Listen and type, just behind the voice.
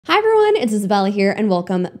everyone, it's Isabella here and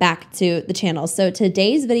welcome back to the channel. So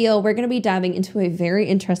today's video, we're going to be diving into a very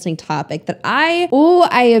interesting topic that I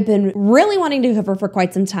have been really wanting to cover for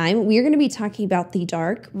quite some time. We are going to be talking about the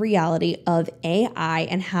dark reality of AI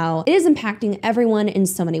and how it is impacting everyone in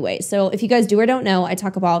so many ways. So if you guys do or don't know, I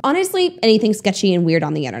talk about honestly anything sketchy and weird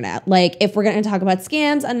on the internet. Like if we're going to talk about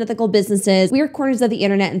scams, unethical businesses, weird corners of the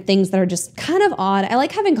internet and things that are just kind of odd, I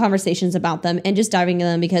like having conversations about them and just diving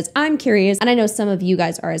into them because I'm curious and I know some of you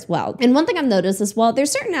guys are as well. And one thing I've noticed as well,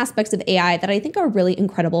 there's certain aspects of AI that I think are really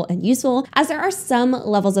incredible and useful, as there are some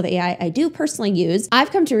levels of AI I do personally use.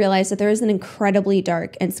 I've come to realize that there is an incredibly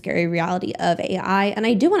dark and scary reality of AI, and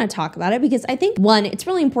I do want to talk about it because I think, one, it's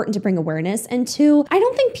really important to bring awareness, and two, I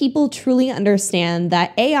don't think people truly understand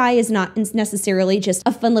that AI is not necessarily just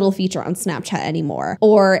a fun little feature on Snapchat anymore,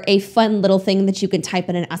 or a fun little thing that you can type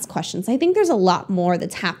in and ask questions. I think there's a lot more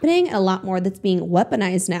that's happening and a lot more that's being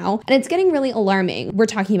weaponized now, and it's getting really alarming. We're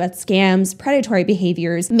talking about scams, predatory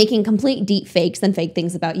behaviors, making complete deep fakes and fake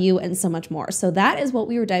things about you, and so much more. So that is what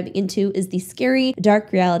we were diving into, is the scary,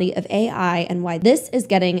 dark reality of AI and why this is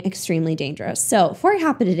getting extremely dangerous. So before I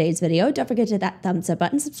hop into today's video, don't forget to hit that thumbs up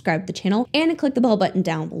button, subscribe to the channel, and click the bell button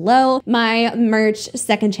down below. My merch,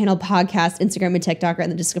 second channel, podcast, Instagram, and TikTok are in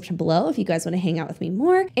the description below if you guys want to hang out with me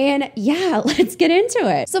more. And yeah, let's get into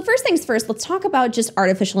it. So first things first, let's talk about just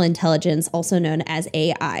artificial intelligence, also known as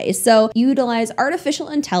AI. So utilize artificial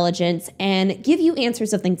intelligence and give you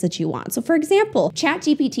answers of things that you want. So for example,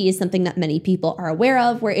 GPT is something that many people are aware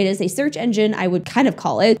of, where it is a search engine, I would kind of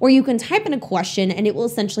call it, where you can type in a question and it will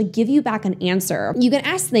essentially give you back an answer. You can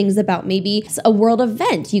ask things about maybe a world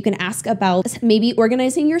event. You can ask about maybe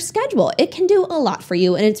organizing your schedule. It can do a lot for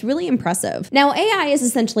you and it's really impressive. Now, AI is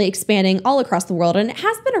essentially expanding all across the world and it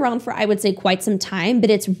has been around for, I would say, quite some time, but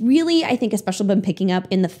it's really, I think, especially been picking up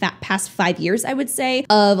in the past 5 years, I would say,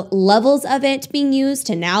 of levels of it being used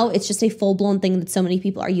to now it's just a full-blown thing that so many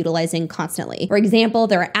people are utilizing constantly. For example,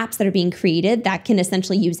 there are apps that are being created that can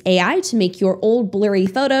essentially use AI to make your old blurry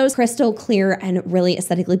photos crystal clear and really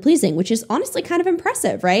aesthetically pleasing, which is honestly kind of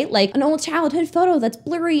impressive, right? Like an old childhood photo that's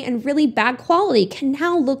blurry and really bad quality can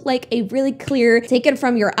now look like a really clear, taken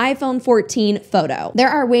from your iPhone 14 photo. There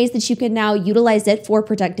are ways that you can now utilize it for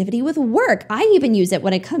productivity with work. I even use it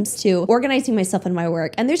when it comes to organizing myself in my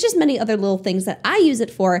work, and there's just many other little things that I use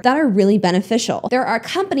it for that are really beneficial. There are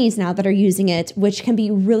companies now that are using it, which can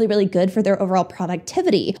be really, really good for their overall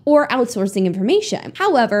productivity or outsourcing information.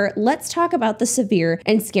 However, let's talk about the severe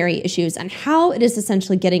and scary issues and how it is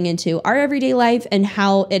essentially getting into our everyday life and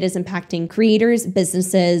how it is impacting creators,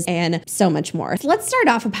 businesses, and so much more. So let's start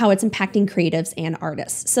off with how it's impacting creatives and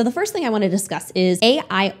artists. So the first thing I want to discuss is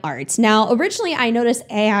AI art. Now, originally I noticed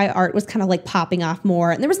AI art was kind of like popping off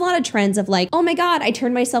more, and there was a lot of trends of like, oh my God, I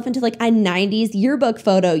turned myself into like a 90s yearbook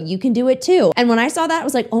photo. You can do it too. And when I saw that, I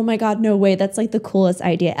was like, oh my God, no way. That's like the coolest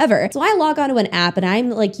idea ever. So I log onto an app and I'm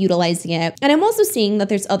like utilizing it. And I'm also seeing that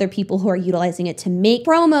there's other people who are utilizing it to make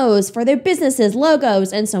promos for their businesses,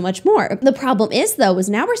 logos, and so much more. The problem is though, is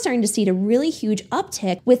now we're starting to see a really huge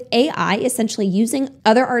uptick with AI essentially using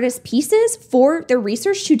other artists' pieces for their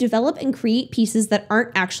research to develop and create pieces that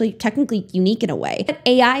aren't actually technically unique in a way. But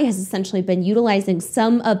AI has essentially been utilizing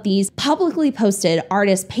some of these publicly posted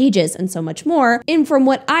artist pages and so much more, and from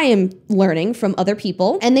what I am learning from other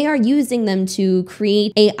people, and they are using them to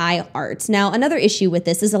create AI art. Now, another issue with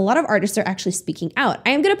this is a lot of artists are actually speaking out.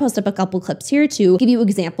 I am going to post up a couple clips here to give you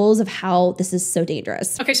examples of how this is so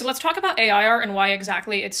dangerous. Okay, so let's talk about AI art and why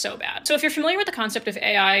exactly it's so bad. So if you're familiar with the concept of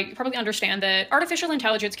AI, you probably understand that artificial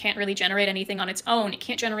intelligence can't really generate anything on its own. It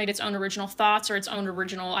can't generate its own original thoughts or its own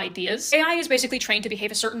original ideas. AI is basically trained to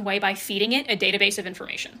behave a certain way by feeding it a database of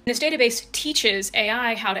information. This database teaches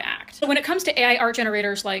AI how to act. So when it comes to AI art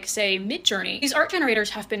generators like, say, Midjourney, these art generators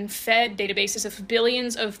have been fed databases of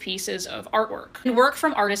billions of pieces of artwork and work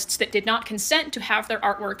from artists that did not consent to have their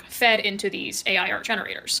artwork fed into these AI art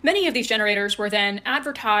generators. Many of these generators were then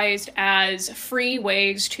advertised as free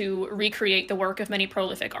ways to recreate the work of many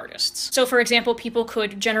prolific artists. So for example, people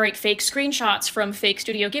could generate fake screenshots from fake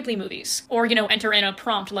Studio Ghibli movies, or, enter in a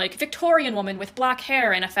prompt like Victorian woman with black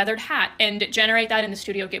hair and a feathered hat and generate that in the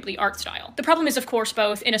Studio Ghibli art style. The problem is, of course,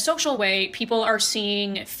 both in a social way, people are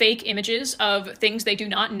seeing fake images of things they do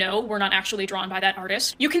not know were not actually drawn by that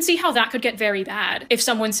artist. You can see how that could get very bad if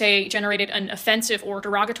someone, say, generated an offensive or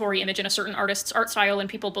derogatory image in a certain artist's art style and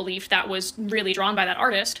people believed that was really drawn by that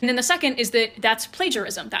artist. And then the second is that that's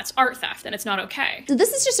plagiarism, that's art theft, and it's not okay. So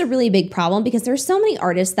this is just a really big problem because there's so many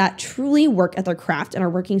artists that truly work at their craft and are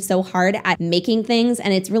working so hard at making things,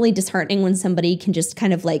 and it's really disheartening when somebody can just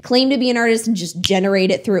kind of like claim to be an artist and just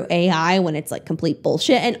generate it through AI when it's like complete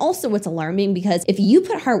bullshit. And also it's alarming because if you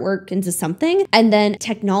put hard work into something and and then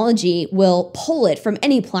technology will pull it from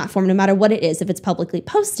any platform, no matter what it is, if it's publicly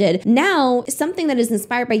posted. Now, something that is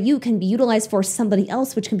inspired by you can be utilized for somebody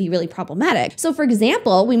else, which can be really problematic. So for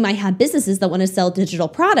example, we might have businesses that want to sell digital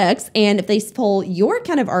products, and if they pull your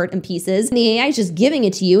kind of art and pieces, the AI is just giving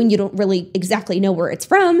it to you and you don't really exactly know where it's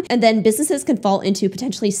from, and then businesses can fall into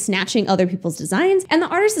potentially snatching other people's designs, and the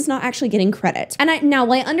artist is not actually getting credit. And now,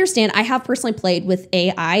 while I understand, I have personally played with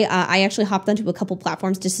AI. I actually hopped onto a couple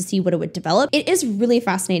platforms just to see what it would develop. It is really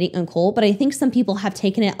fascinating and cool, but I think some people have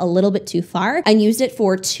taken it a little bit too far and used it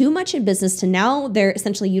for too much in business to now they're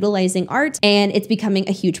essentially utilizing art, and it's becoming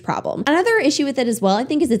a huge problem. Another issue with it as well, I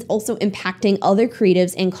think, is it's also impacting other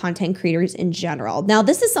creatives and content creators in general. Now,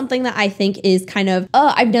 this is something that I think is kind of,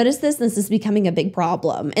 I've noticed this is becoming a big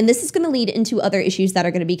problem. And this is going to lead into other issues that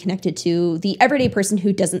are going to be connected to the everyday person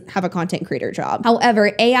who doesn't have a content creator job.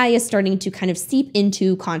 However, AI is starting to kind of seep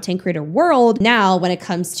into content creator world now when it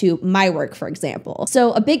comes to my work, for example.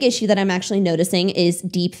 So a big issue that I'm actually noticing is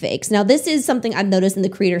deep fakes. Now, this is something I've noticed in the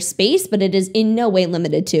creator space, but it is in no way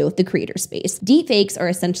limited to the creator space. Deep fakes are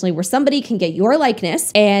essentially where somebody can get your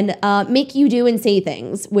likeness and make you do and say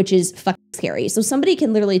things, which is fucking scary. So somebody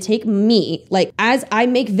can literally take me, like as I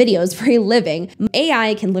make videos for a living,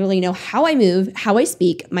 AI can literally know how I move, how I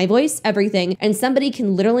speak, my voice, everything, and somebody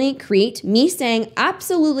can literally create me saying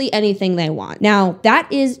absolutely anything they want. Now,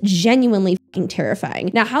 that is genuinely fucking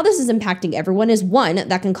terrifying. Now, how this is impacting everyone is, one,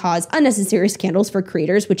 that can cause unnecessary scandals for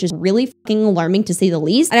creators, which is really fucking alarming to say the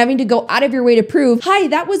least, and having to go out of your way to prove, hi,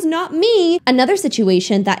 that was not me. Another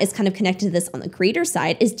situation that is kind of connected to this on the creator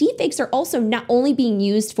side is deepfakes are also not only being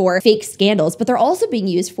used for fake scandals, but they're also being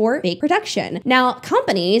used for fake production. Now,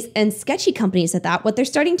 companies and sketchy companies at that, what they're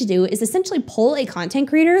starting to do is essentially pull a content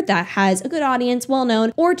creator that has a good audience,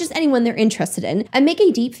 well-known, or just anyone they're interested in, and make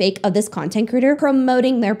a deep fake of this content creator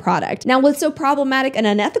promoting their product. Now, what's so problematic and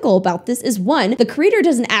unethical about this is, one, the creator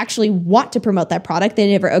doesn't actually want to promote that product.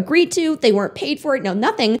 They never agreed to, they weren't paid for it, no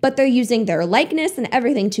nothing, but they're using their likeness and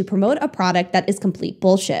everything to promote a product that is complete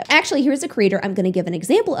bullshit. Actually, here's a creator I'm going to give an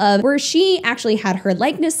example of where she actually had her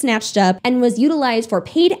likeness snatched up and was utilized for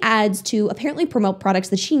paid ads to apparently promote products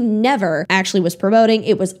that she never actually was promoting.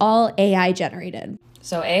 It was all AI generated.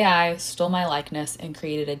 So AI stole my likeness and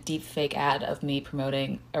created a deep fake ad of me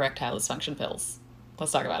promoting erectile dysfunction pills.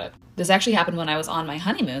 Let's talk about it. This actually happened when I was on my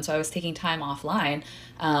honeymoon, so I was taking time offline.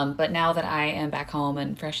 But now that I am back home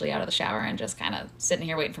and freshly out of the shower and just kind of sitting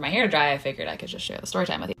here waiting for my hair to dry, I figured I could just share the story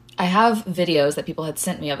time with you. I have videos that people had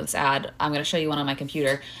sent me of this ad. I'm going to show you one on my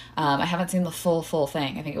computer. I haven't seen the full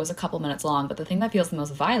thing. I think it was a couple minutes long, but the thing that feels the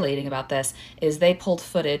most violating about this is they pulled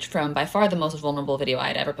footage from by far the most vulnerable video I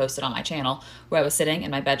had ever posted on my channel, where I was sitting in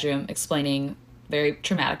my bedroom explaining very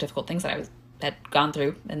traumatic, difficult things that I had gone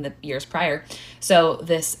through in the years prior. So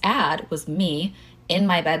this ad was me in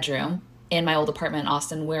my bedroom in my old apartment in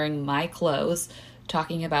Austin wearing my clothes,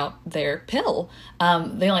 talking about their pill.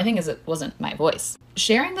 The only thing is it wasn't my voice.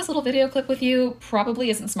 Sharing this little video clip with you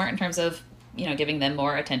probably isn't smart in terms of, you know, giving them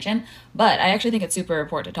more attention, but I actually think it's super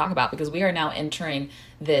important to talk about because we are now entering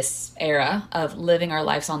this era of living our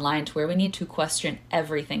lives online to where we need to question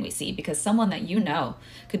everything we see, because someone that you know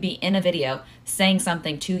could be in a video saying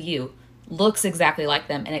something to you, looks exactly like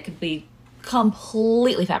them, and it could be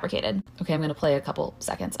completely fabricated. Okay, I'm going to play a couple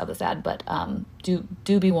seconds of this ad, but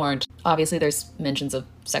do be warned. Obviously, there's mentions of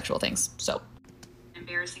sexual things, so.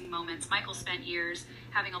 Embarrassing moments. Michael spent years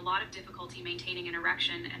having a lot of difficulty maintaining an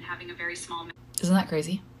erection and having a very small... Isn't that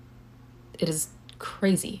crazy? It is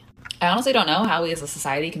crazy. I honestly don't know how we as a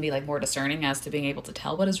society can be like more discerning as to being able to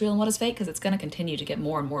tell what is real and what is fake, because it's going to continue to get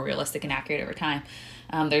more and more realistic and accurate over time.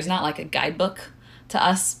 There's not like a guidebook to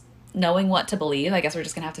us knowing what to believe. I guess we're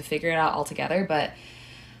just gonna have to figure it out all together, but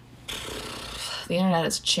the internet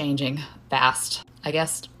is changing fast. I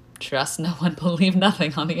guess trust no one, believe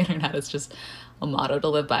nothing on the internet is just a motto to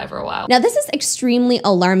live by for a while. Now, this is extremely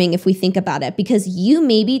alarming if we think about it, because you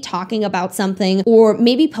may be talking about something or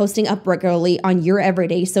maybe posting up regularly on your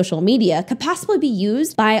everyday social media could possibly be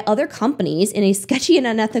used by other companies in a sketchy and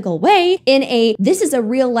unethical way in a this is a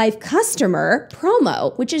real life customer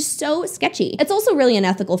promo, which is so sketchy. It's also really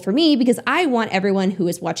unethical for me because I want everyone who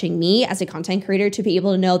is watching me as a content creator to be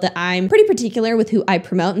able to know that I'm pretty particular with who I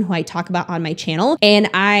promote and who I talk about on my channel. And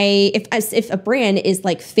if a brand is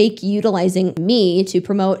like fake utilizing me me to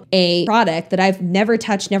promote a product that I've never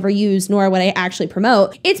touched, never used, nor would I actually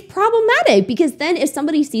promote, it's problematic because then if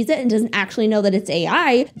somebody sees it and doesn't actually know that it's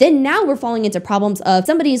AI, then now we're falling into problems of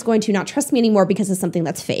somebody is going to not trust me anymore because of something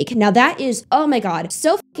that's fake. Now that is, oh my God,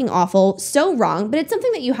 so fucking awful, so wrong, but it's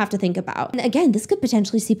something that you have to think about. And again, this could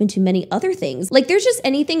potentially seep into many other things. Like there's just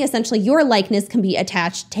anything, essentially your likeness can be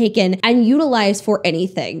attached, taken, and utilized for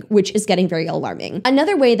anything, which is getting very alarming.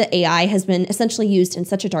 Another way that AI has been essentially used in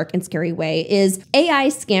such a dark and scary way is AI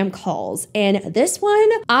scam calls. And this one,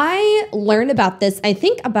 I learned about this, I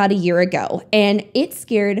think about a year ago, and it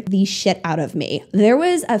scared the shit out of me. There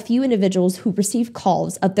was a few individuals who received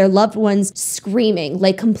calls of their loved ones screaming,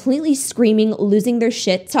 like completely screaming, losing their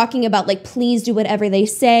shit, talking about like, please do whatever they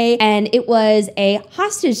say. And it was a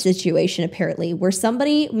hostage situation apparently, where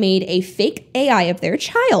somebody made a fake AI of their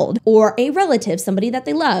child or a relative, somebody that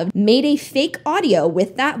they loved, made a fake audio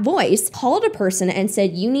with that voice, called a person and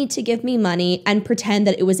said, you need to give me money and pretend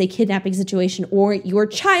that it was a kidnapping situation or your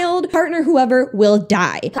child, partner, whoever will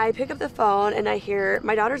die. I pick up the phone and I hear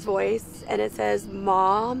my daughter's voice and it says,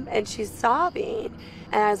 Mom, and she's sobbing.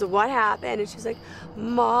 And I was like, what happened? And she's like,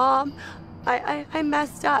 Mom, I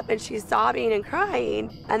messed up. And she's sobbing and crying.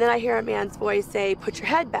 And then I hear a man's voice say, put your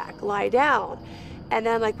head back, lie down. And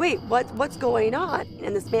then I'm like, wait, what's going on?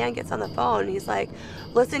 And this man gets on the phone and he's like,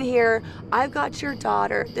 listen here, I've got your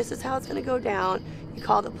daughter. This is how it's gonna go down. You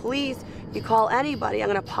call the police, you call anybody. I'm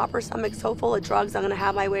gonna pop her stomach so full of drugs, I'm gonna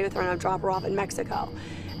have my way with her and I'll drop her off in Mexico.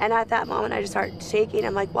 And at that moment, I just start shaking.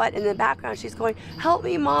 I'm like, what? In the background, she's going, help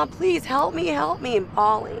me, Mom, please, help me, and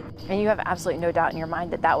bawling. And you have absolutely no doubt in your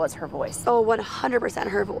mind that that was her voice. Oh, 100%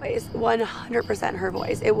 her voice, 100% her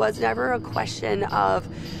voice. It was never a question of,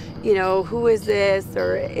 you know, who is this?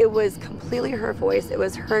 Or it was completely her voice. It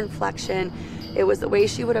was her inflection. It was the way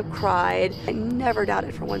she would have cried. I never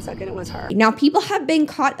doubted for 1 second it was her. Now, people have been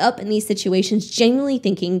caught up in these situations genuinely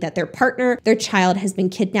thinking that their partner, their child has been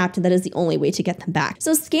kidnapped and that is the only way to get them back.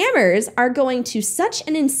 So scammers are going to such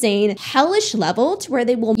an insane, hellish level to where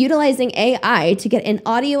they will utilizing AI to get an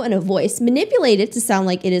audio and a voice, manipulate it to sound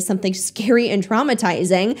like it is something scary and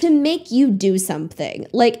traumatizing to make you do something.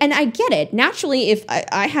 Like, and I get it. Naturally, if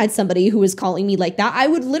I had somebody who was calling me like that, I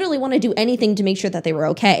would literally want to do anything to make sure that they were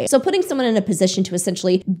okay. So putting someone in a position to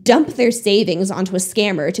essentially dump their savings onto a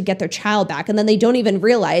scammer to get their child back, and then they don't even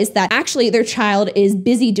realize that actually their child is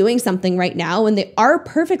busy doing something right now and they are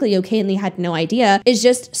perfectly okay and they had no idea, is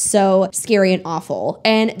just so scary and awful.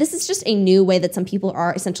 And this is just a new way that some people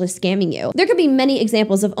are essentially scamming you. There could be many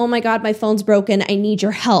examples of, oh my God, my phone's broken, I need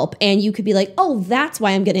your help. And you could be like, oh, that's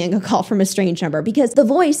why I'm getting a call from a strange number, because the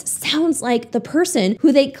voice sounds like the person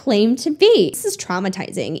who they claim to be. This is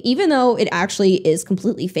traumatizing. Even though it actually is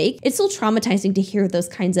completely fake, it's still traumatizing to hear those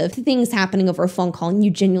kinds of things happening over a phone call and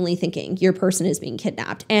you genuinely thinking your person is being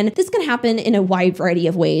kidnapped. And this can happen in a wide variety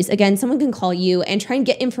of ways. Again, someone can call you and try and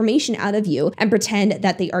get information out of you and pretend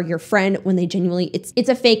that they are your friend when they genuinely, it's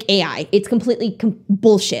a fake AI. It's completely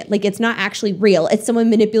bullshit. Like, it's not actually real. It's someone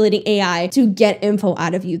manipulating AI to get info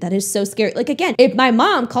out of you. That is so scary. Like, again, if my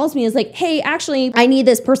mom calls me and is like, hey, actually, I need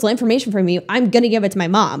this personal information from you, I'm gonna give it to my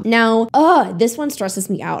mom. Now, this one stresses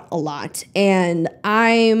me out a lot. And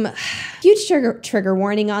I'm huge trigger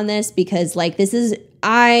warning on this, because like this is,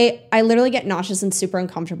 I literally get nauseous and super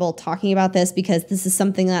uncomfortable talking about this, because this is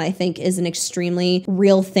something that I think is an extremely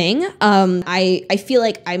real thing. I feel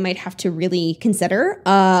like I might have to really consider,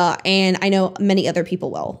 and I know many other people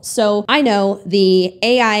will. So I know the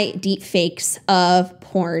AI deep fakes of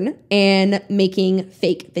porn and making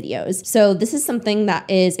fake videos. So this is something that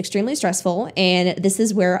is extremely stressful. And this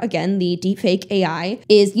is where, again, the deepfake AI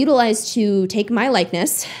is utilized to take my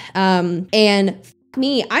likeness, and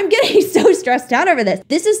me, I'm getting so stressed out over this.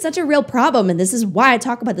 This is such a real problem, and this is why I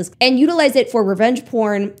talk about this, and utilize it for revenge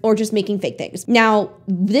porn or just making fake things. Now,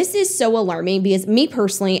 this is so alarming because me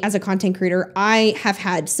personally, as a content creator, I have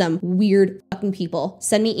had some weird fucking people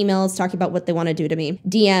send me emails talking about what they want to do to me.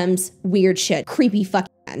 DMs, weird shit, creepy fucking.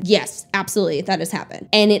 Yes, absolutely, that has happened.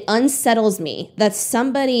 And it unsettles me that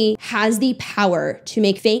somebody has the power to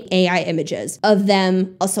make fake AI images of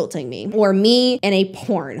them assaulting me or me in a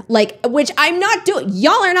porn, like, which I'm not doing.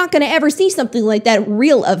 Y'all are not gonna ever see something like that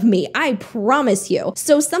real of me, I promise you.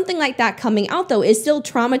 So something like that coming out though is still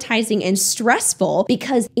traumatizing and stressful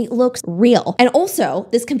because it looks real. And also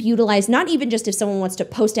this can be utilized not even just if someone wants to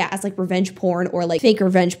post it as like revenge porn or like fake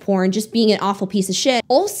revenge porn, just being an awful piece of shit.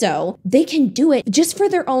 Also, they can do it just for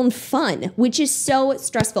their their own fun, which is so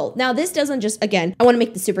stressful. Now, this doesn't just, again, I want to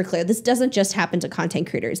make this super clear. This doesn't just happen to content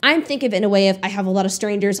creators. I'm thinking of it in a way of I have a lot of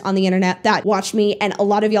strangers on the internet that watch me, and a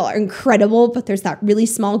lot of y'all are incredible, but there's that really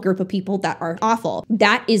small group of people that are awful.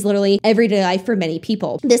 That is literally everyday life for many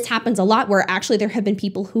people. This happens a lot where actually there have been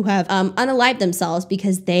people who have unalived themselves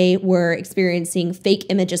because they were experiencing fake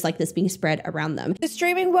images like this being spread around them. The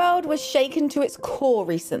streaming world was shaken to its core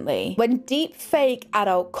recently when deep fake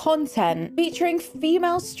adult content featuring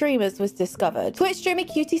female streamers was discovered. Twitch streamer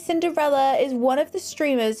Cutie Cinderella is one of the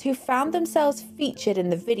streamers who found themselves featured in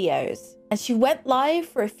the videos, and she went live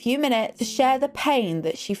for a few minutes to share the pain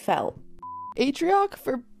that she felt. Atrioc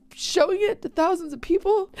for showing it to thousands of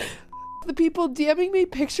people. The people DMing me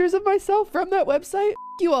pictures of myself from that website.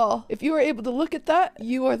 You all, if you are able to look at that,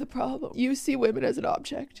 you are the problem. You see women as an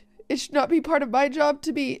object. It should not be part of my job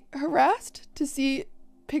to be harassed, to see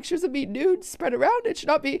pictures of me nude spread around. It should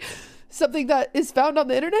not be something that is found on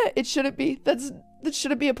the internet. It shouldn't be. That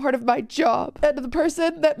shouldn't be a part of my job. And the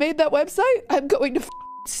person that made that website, I'm going to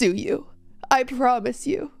sue you. I promise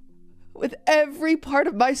you. With every part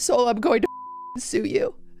of my soul, I'm going to sue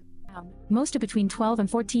you. Most are between 12 and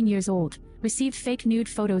 14 years old, received fake nude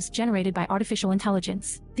photos generated by artificial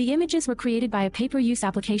intelligence. The images were created by a pay-per-use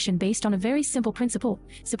application based on a very simple principle: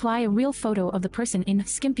 supply a real photo of the person in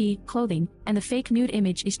skimpy clothing, and the fake nude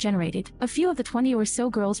image is generated. A few of the 20 or so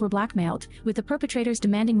girls were blackmailed, with the perpetrators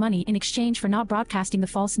demanding money in exchange for not broadcasting the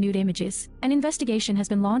false nude images. An investigation has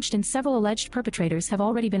been launched and several alleged perpetrators have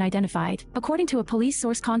already been identified. According to a police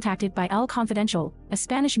source contacted by El Confidencial, a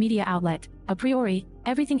Spanish media outlet, a priori,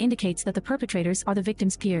 everything indicates that the perpetrators are the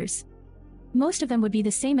victims' peers. Most of them would be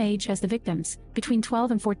the same age as the victims, between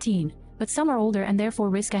 12 and 14, but some are older and therefore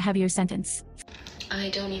risk a heavier sentence. I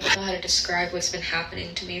don't even know how to describe what's been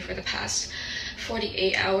happening to me for the past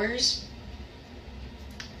 48 hours.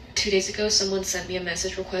 2 days ago, someone sent me a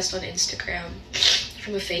message request on Instagram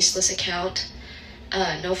from a faceless account.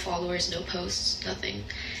 No followers, no posts, nothing.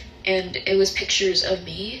 And it was pictures of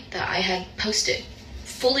me that I had posted,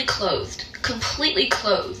 fully clothed, completely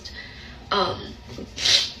clothed.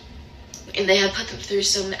 And they had put them through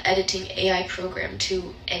some editing AI program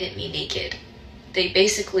to edit me naked. They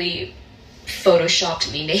basically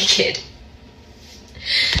photoshopped me naked.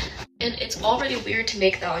 And it's already weird to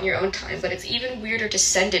make that on your own time, but it's even weirder to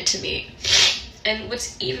send it to me. And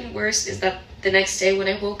what's even worse is that the next day when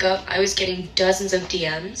I woke up, I was getting dozens of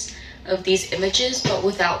DMs of these images, but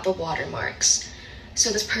without the watermarks.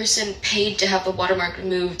 So this person paid to have the watermark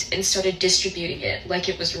removed and started distributing it like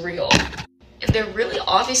it was real. And they're really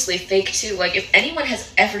obviously fake too. Like, if anyone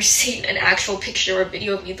has ever seen an actual picture or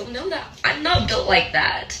video of me, they'll know that I'm not built like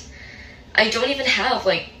that. I don't even have,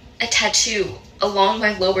 like, a tattoo along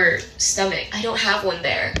my lower stomach. I don't have one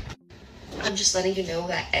there. I'm just letting you know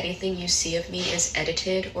that anything you see of me is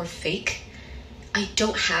edited or fake. I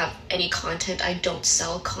don't have any content. I don't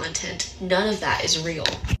sell content. None of that is real.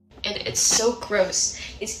 And it's so gross.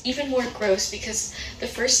 It's even more gross because the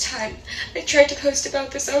first time I tried to post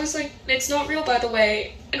about this, I was like, it's not real, by the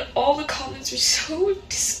way. And all the comments were so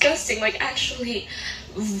disgusting, like actually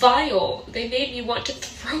vile. They made me want to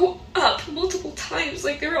throw up multiple times.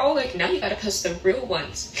 Like, they were all like, now you gotta post the real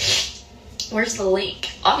ones. Where's the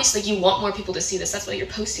link? Obviously you want more people to see this. That's why you're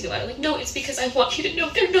posting about it. Like, no, it's because I want you to know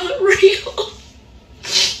they're not real.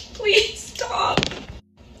 Please stop.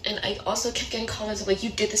 And I also kept getting comments of like, you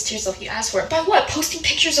did this to yourself, you asked for it. By what? Posting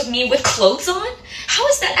pictures of me with clothes on? How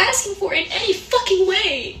is that asking for it in any fucking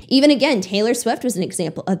way? Even again, Taylor Swift was an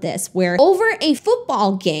example of this, where over a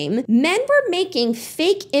football game, men were making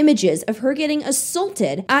fake images of her getting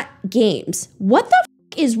assaulted at games. What the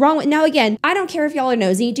is wrong with, now again, I don't care if y'all are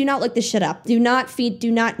nosy, do not look this shit up. Do not feed,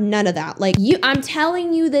 do not, none of that. Like, I'm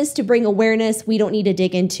telling you this to bring awareness. We don't need to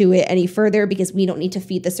dig into it any further because we don't need to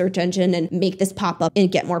feed the search engine and make this pop up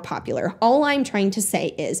and get more popular. All I'm trying to say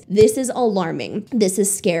is this is alarming. This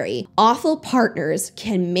is scary. Awful partners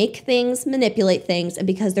can make things, manipulate things, and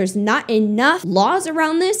because there's not enough laws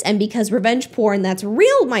around this, and because revenge porn that's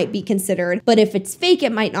real might be considered, but if it's fake,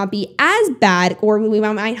 it might not be as bad, or we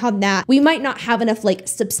might have that. We might not have enough like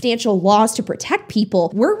substantial laws to protect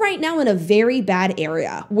people. We're right now in a very bad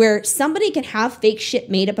area where somebody can have fake shit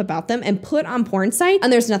made up about them and put on porn sites,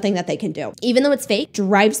 and there's nothing that they can do. Even though it's fake,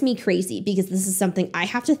 drives me crazy because this is something I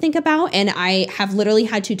have to think about, and I have literally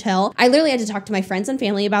had to I literally had to talk to my friends and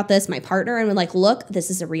family about this, my partner, and we're like, look, this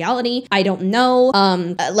is a reality. I don't know,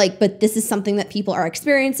 but this is something that people are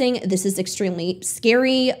experiencing. This is extremely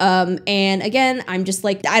scary. And again, I'm just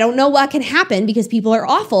like, I don't know what can happen because people are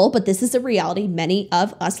awful, but this is a reality many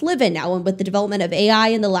of us live in now. And with the development of AI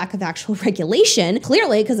and the lack of actual regulation,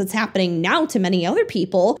 clearly, because it's happening now to many other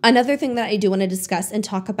people. Another thing that I do want to discuss and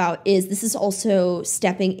talk about is this is also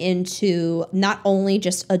stepping into not only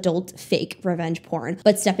just adult fake revenge porn,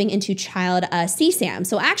 but stepping into child CSAM.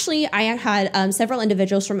 So actually, I had several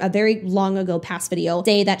individuals from a very long ago past video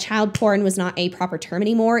say that child porn was not a proper term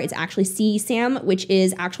anymore. It's actually CSAM, which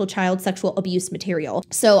is actual child sexual abuse material.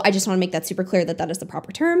 So I just want to make that super clear that that is the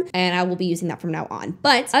proper term, and I will be using that from now on.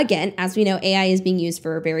 But again, as we know, AI is being used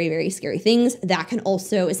for very, very scary things. That can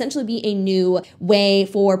also essentially be a new way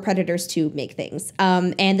for predators to make things.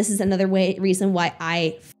 And this is another reason why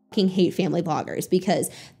I hate family bloggers, because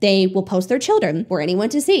they will post their children for anyone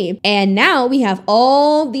to see. And now we have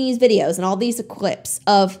all these videos and all these clips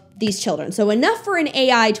of these children. So enough for an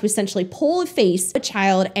AI to essentially pull a face of a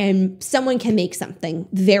child and someone can make something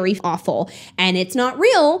very awful. And it's not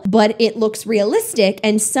real, but it looks realistic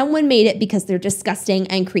and someone made it because they're disgusting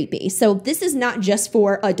and creepy. So this is not just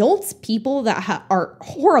for adults. People that are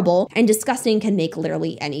horrible and disgusting can make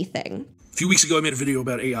literally anything. A few weeks ago, I made a video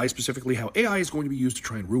about AI, specifically how AI is going to be used to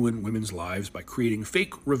try and ruin women's lives by creating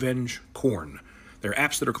fake revenge porn. There are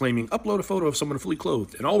apps that are claiming upload a photo of someone fully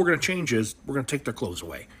clothed, and all we're going to change is we're going to take their clothes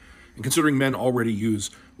away. And considering men already use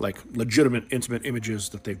like legitimate intimate images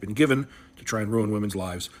that they've been given to try and ruin women's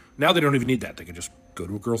lives, now they don't even need that. They can just go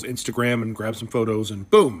to a girl's Instagram and grab some photos and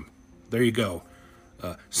boom, there you go.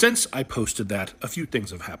 Since I posted that, a few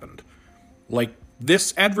things have happened. Like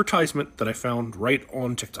this advertisement that I found right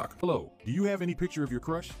on TikTok. Hello, do you have any picture of your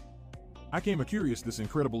crush? I came acurious this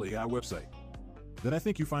incredible AI website that I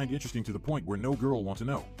think you find interesting to the point where no girl wants to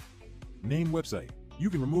know. Name website. You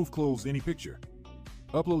can remove clothes any picture.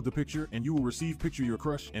 Upload the picture and you will receive picture your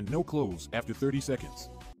crush and no clothes after 30 seconds.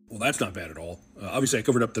 Well, that's not bad at all. Obviously, I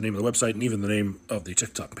covered up the name of the website and even the name of the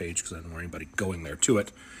TikTok page because I didn't want anybody going there to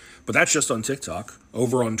it. But that's just on TikTok.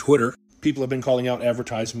 Over on Twitter, people have been calling out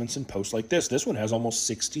advertisements and posts like this. This one has almost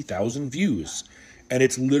 60,000 views. And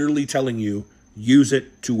it's literally telling you, use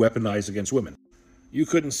it to weaponize against women. You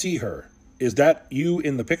couldn't see her. Is that you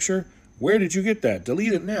in the picture? Where did you get that?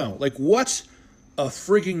 Delete it now. Like, what a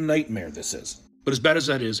frigging nightmare this is. But as bad as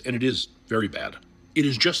that is, and it is very bad, it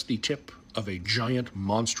is just the tip of a giant,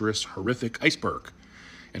 monstrous, horrific iceberg.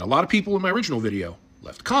 And a lot of people in my original video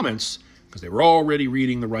left comments because they were already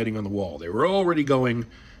reading the writing on the wall. They were already going,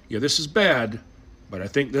 yeah, this is bad, but I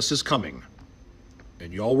think this is coming.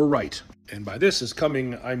 And y'all were right. And by this is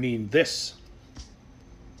coming, I mean this.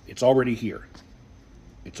 It's already here.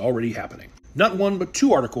 It's already happening. Not one, but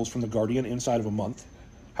two articles from The Guardian inside of a month.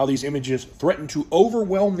 How these images threaten to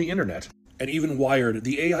overwhelm the internet. And even Wired,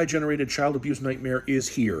 the AI-generated child abuse nightmare is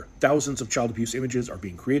here. Thousands of child abuse images are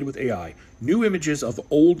being created with AI. New images of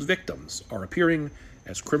old victims are appearing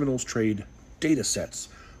as criminals trade data sets.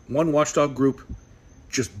 One watchdog group,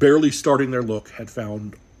 just barely starting their look, had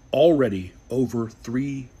found already over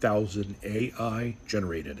 3,000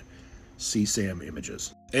 AI-generated CSAM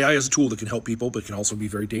images. AI is a tool that can help people, but can also be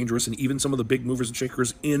very dangerous, and even some of the big movers and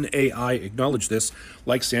shakers in AI acknowledge this,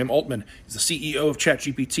 like Sam Altman. He's the CEO of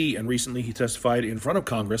ChatGPT, and recently he testified in front of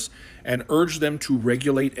Congress and urged them to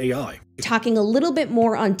regulate AI. Talking a little bit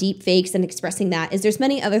more on deep fakes and expressing that is there's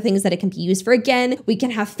many other things that it can be used for. Again, we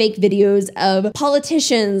can have fake videos of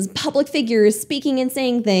politicians, public figures speaking and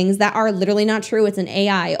saying things that are literally not true. It's an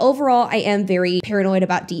AI. Overall, I am very paranoid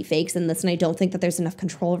about deep fakes in this, and I don't think that there's enough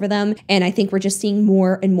control over them. And I think we're just seeing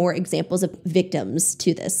more and more examples of victims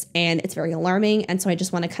to this, and it's very alarming. And so I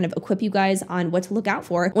just want to kind of equip you guys on what to look out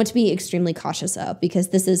for, what to be extremely cautious of, because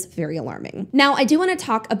this is very alarming. Now, I do want to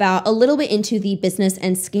talk about a little bit into the business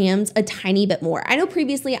and scams a tiny bit more. I know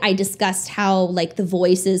previously I discussed how like the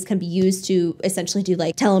voices can be used to essentially do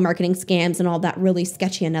like telemarketing scams and all that really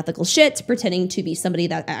sketchy and unethical shit, pretending to be somebody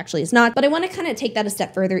that actually is not. But I want to kind of take that a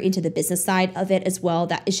step further into the business side of it as well.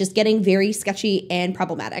 That is just getting very sketchy and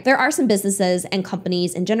problematic. There are some businesses and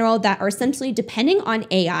companies in general that are essentially depending on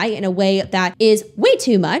AI in a way that is way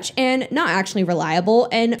too much and not actually reliable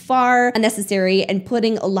and far unnecessary, and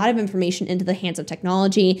putting a lot of information into the hands of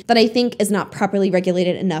technology that I think is not properly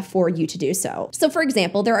regulated enough for you to do so. So for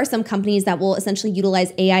example, there are some companies that will essentially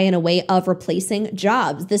utilize AI in a way of replacing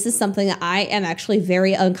jobs. This is something that I am actually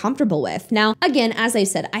very uncomfortable with. Now, again, as I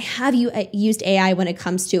said, I have used AI when it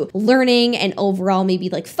comes to learning and overall maybe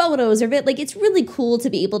like photos or like it's really cool to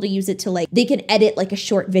be able to use it to like, they can edit like a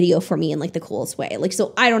short video for me in like the coolest way. Like,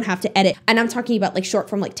 so I don't have to edit, and I'm talking about like short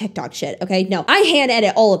from like TikTok shit. Okay. No, I hand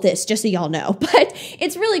edit all of this just so y'all know, but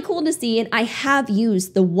it's really cool to see. And I have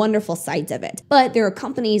used the wonderful sides of it, but there are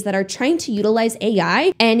companies that are trying to utilize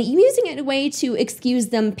AI and using it in a way to excuse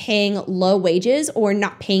them paying low wages or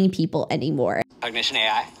not paying people anymore. Cognition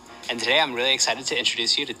AI. And today I'm really excited to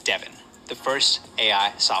introduce you to Devin, the first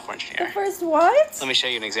AI software engineer. The first what? Let me show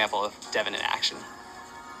you an example of Devin in action.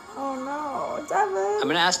 Oh no, Devin. I'm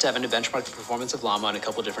going to ask Devin to benchmark the performance of Llama on a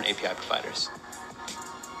couple different API providers.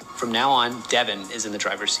 From now on, Devin is in the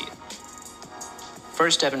driver's seat.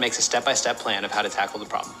 First, Devin makes a step-by-step plan of how to tackle the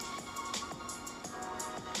problem.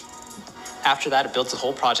 After that, it builds the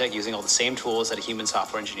whole project using all the same tools that a human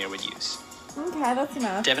software engineer would use. Okay, that's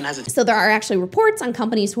enough. Devin has a So there are actually reports on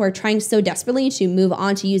companies who are trying so desperately to move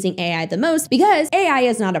on to using AI the most because AI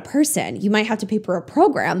is not a person. You might have to pay for a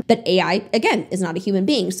program, but AI, again, is not a human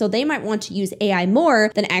being. So they might want to use AI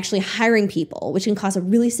more than actually hiring people, which can cause a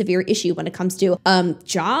really severe issue when it comes to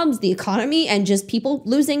jobs, the economy, and just people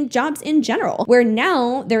losing jobs in general, where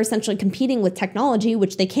now they're essentially competing with technology,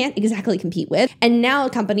 which they can't exactly compete with. And now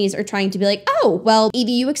companies are trying to be like, oh, well,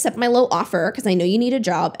 either you accept my low offer because I know you need a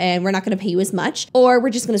job and we're not going to pay you as much, or we're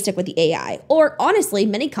just going to stick with the AI. Or honestly,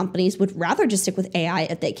 many companies would rather just stick with AI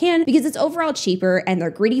if they can because it's overall cheaper and they're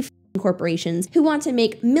greedy corporations who want to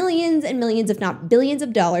make millions and millions, if not billions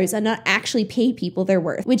of dollars and not actually pay people their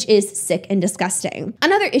worth, which is sick and disgusting.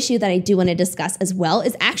 Another issue that I do want to discuss as well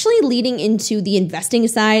is actually leading into the investing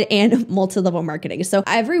side and multi-level marketing. So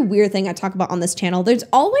every weird thing I talk about on this channel, there's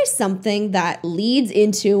always something that leads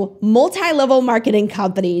into multi-level marketing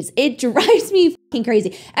companies. It drives me fucking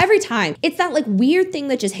crazy every time. It's that like weird thing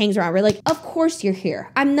that just hangs around. We're like, of course you're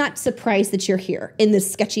here. I'm not surprised that you're here in this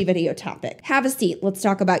sketchy video topic. Have a seat. Let's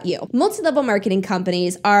talk about you. Multi-level marketing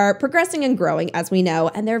companies are progressing and growing, as we know,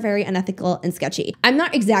 and they're very unethical and sketchy. I'm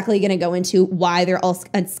not exactly going to go into why they're all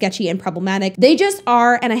sketchy and problematic. They just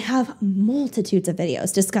are, and I have multitudes of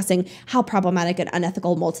videos discussing how problematic and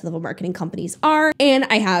unethical multi-level marketing companies are, and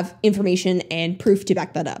I have information and proof to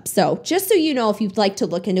back that up. So just so you know, if you'd like to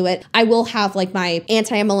look into it, I will have like my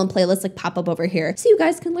anti-MLM playlist like pop up over here so you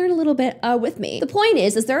guys can learn a little bit with me. The point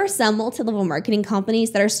is there are some multi-level marketing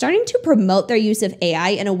companies that are starting to promote their use of AI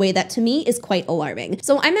in a way that to me is quite alarming.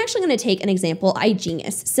 So I'm actually going to take an example,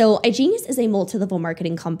 iGenius. So iGenius is a multi-level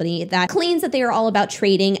marketing company that claims that they are all about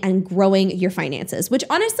trading and growing your finances, which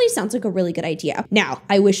honestly sounds like a really good idea. Now,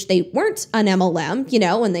 I wish they weren't an MLM, you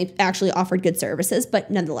know, and they actually offered good services,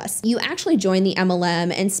 but nonetheless, you actually join the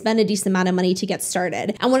MLM and spend a decent amount of money to get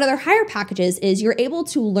started. And one of their higher packages is you're able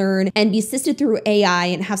to learn and be assisted through AI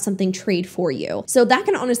and have something trade for you. So that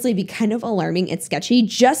can honestly be kind of alarming and sketchy,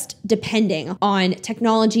 just depending on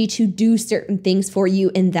technology to do certain things for you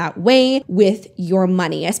in that way with your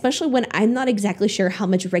money, especially when I'm not exactly sure how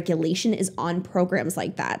much regulation is on programs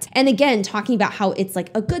like that. And again, talking about how it's like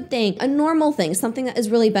a good thing, a normal thing, something that is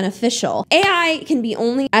really beneficial. AI can be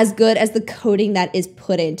only as good as the coding that is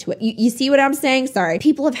put into it. You see what I'm saying? Sorry.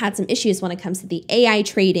 People have had some issues when it comes to the AI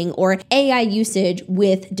trading or AI usage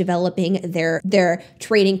with developing their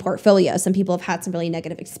trading portfolio. Some people have had some really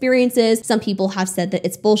negative experiences. Some people have said that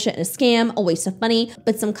it's bullshit and a scam, a waste of money,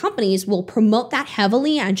 but some companies will promote that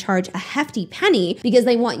heavily and charge a hefty penny because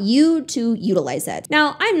they want you to utilize it.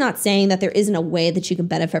 Now, I'm not saying that there isn't a way that you can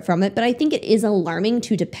benefit from it, but I think it is alarming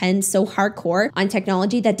to depend so hardcore on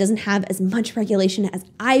technology that doesn't have as much regulation as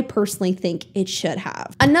I personally think it should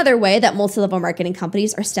have. Another way that multi-level marketing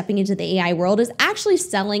companies are stepping into the AI world is actually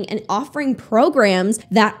selling and offering programs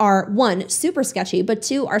that are, one, super sketchy, but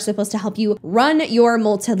two, are supposed to help you run your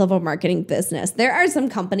multi-level marketing business. There are some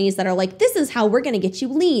companies that are like, this is how we're going to get you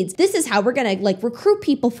leads. This is how we're going to like recruit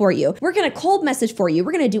people for you. We're going to cold message for you.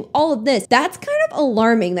 We're going to do all of this. That's kind of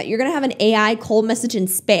alarming that you're going to have an AI cold message and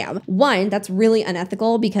spam. One, that's really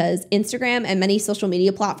unethical because Instagram and many social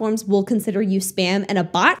media platforms will consider you spam and a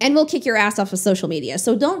bot and will kick your ass off of social media.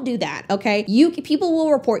 So don't do that, okay? People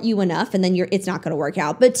will report you enough and then it's not going to work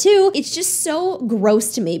out. But two, it's just so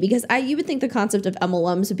gross to me because you would think the concept of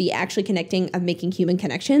MLMs would be actually connecting and making human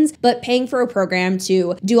connections, but paying for a program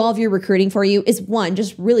to do all of your recruiting for you is one,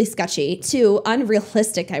 just really sketchy, two,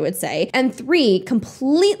 unrealistic, I would say, and three,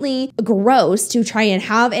 completely gross to try and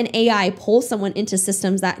have an AI pull someone into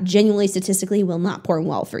systems that genuinely statistically will not perform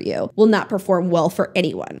well for you, will not perform well for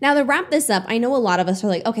anyone. Now to wrap this up, I know a lot of us are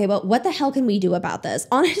like, okay, but what the hell can we do about this?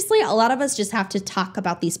 Honestly, a lot of us just have to talk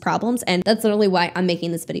about these problems, and that's literally why I'm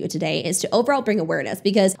making this video today, is to overall bring awareness,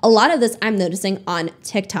 because a lot of this I'm noticing on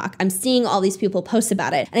TikTok. I'm seeing all these people post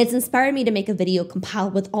about it, and it's inspired me to make a video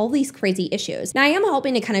compiled with all these crazy issues. Now I am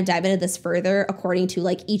hoping to kind of dive into this further according to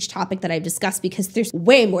like each topic that I've discussed, because there's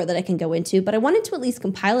way more that I can go into, but I wanted to at least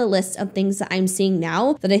compile a list of things that I'm seeing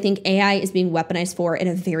now that I think AI is being weaponized for in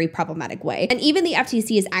a very problematic way. And even the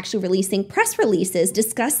FTC is actually releasing press releases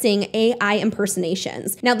discussing AI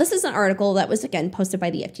impersonations. Now this is an article that was again posted by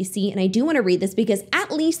the FTC, and I do want to read this because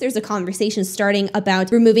at least there's a conversation conversations starting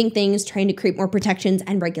about removing things, trying to create more protections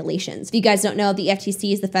and regulations. If you guys don't know, the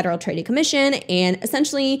FTC is the Federal Trade Commission, and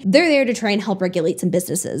essentially they're there to try and help regulate some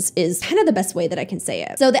businesses is kind of the best way that I can say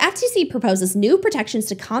it. So the FTC proposes new protections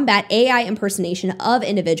to combat AI impersonation of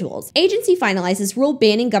individuals. Agency finalizes rule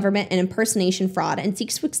banning government and impersonation fraud and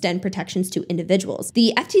seeks to extend protections to individuals.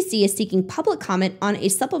 The FTC is seeking public comment on a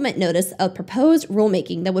supplement notice of proposed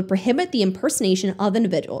rulemaking that would prohibit the impersonation of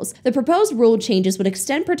individuals. The proposed rule changes would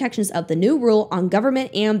extend protections of the new rule on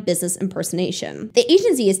government and business impersonation. The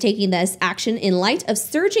agency is taking this action in light of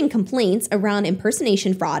surging complaints around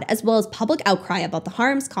impersonation fraud, as well as public outcry about the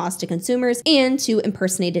harms caused to consumers and to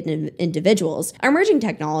impersonated individuals. Emerging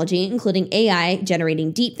technology, including AI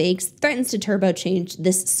generating deepfakes, threatens to turbocharge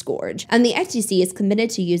this scourge, and the FTC is committed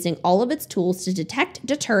to using all of its tools to detect,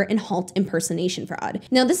 deter, and halt impersonation fraud.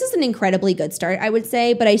 Now, this is an incredibly good start, I would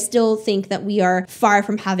say, but I still think that we are far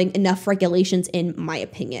from having enough regulations, in my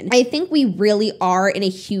opinion. I think we really are in a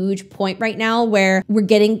huge point right now where we're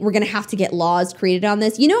gonna have to get laws created on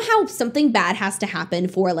this. You know how something bad has to happen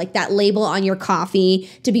for like that label on your coffee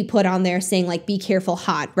to be put on there saying like, be careful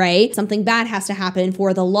hot, right? Something bad has to happen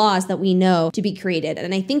for the laws that we know to be created.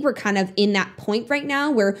 And I think we're kind of in that point right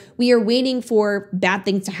now where we are waiting for bad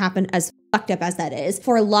things to happen, as fucked up as that is,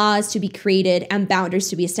 for laws to be created and boundaries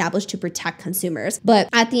to be established to protect consumers. But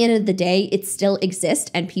at the end of the day, it still exists,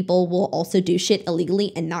 and people will also do shit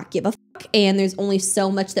illegally and not give a fuck. And there's only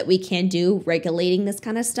so much that we can do regulating this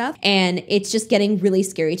kind of stuff. And it's just getting really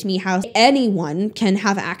scary to me how anyone can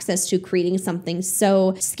have access to creating something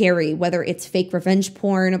so scary, whether it's fake revenge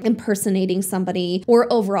porn, impersonating somebody,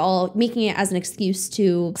 or overall making it as an excuse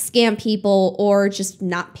to scam people or just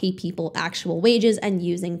not pay people actual wages and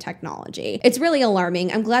using technology. It's really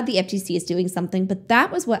alarming. I'm glad the FTC is doing something, but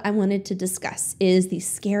that was what I wanted to discuss, is the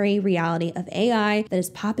scary reality of AI that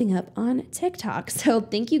is popping up on TikTok. So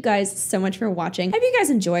thank you guys so much for watching. Hope you guys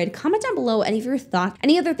enjoyed. Comment down below any of your thoughts,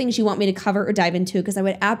 any other things you want me to cover or dive into, because I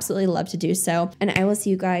would absolutely love to do so. And I will see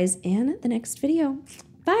you guys in the next video.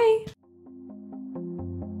 Bye.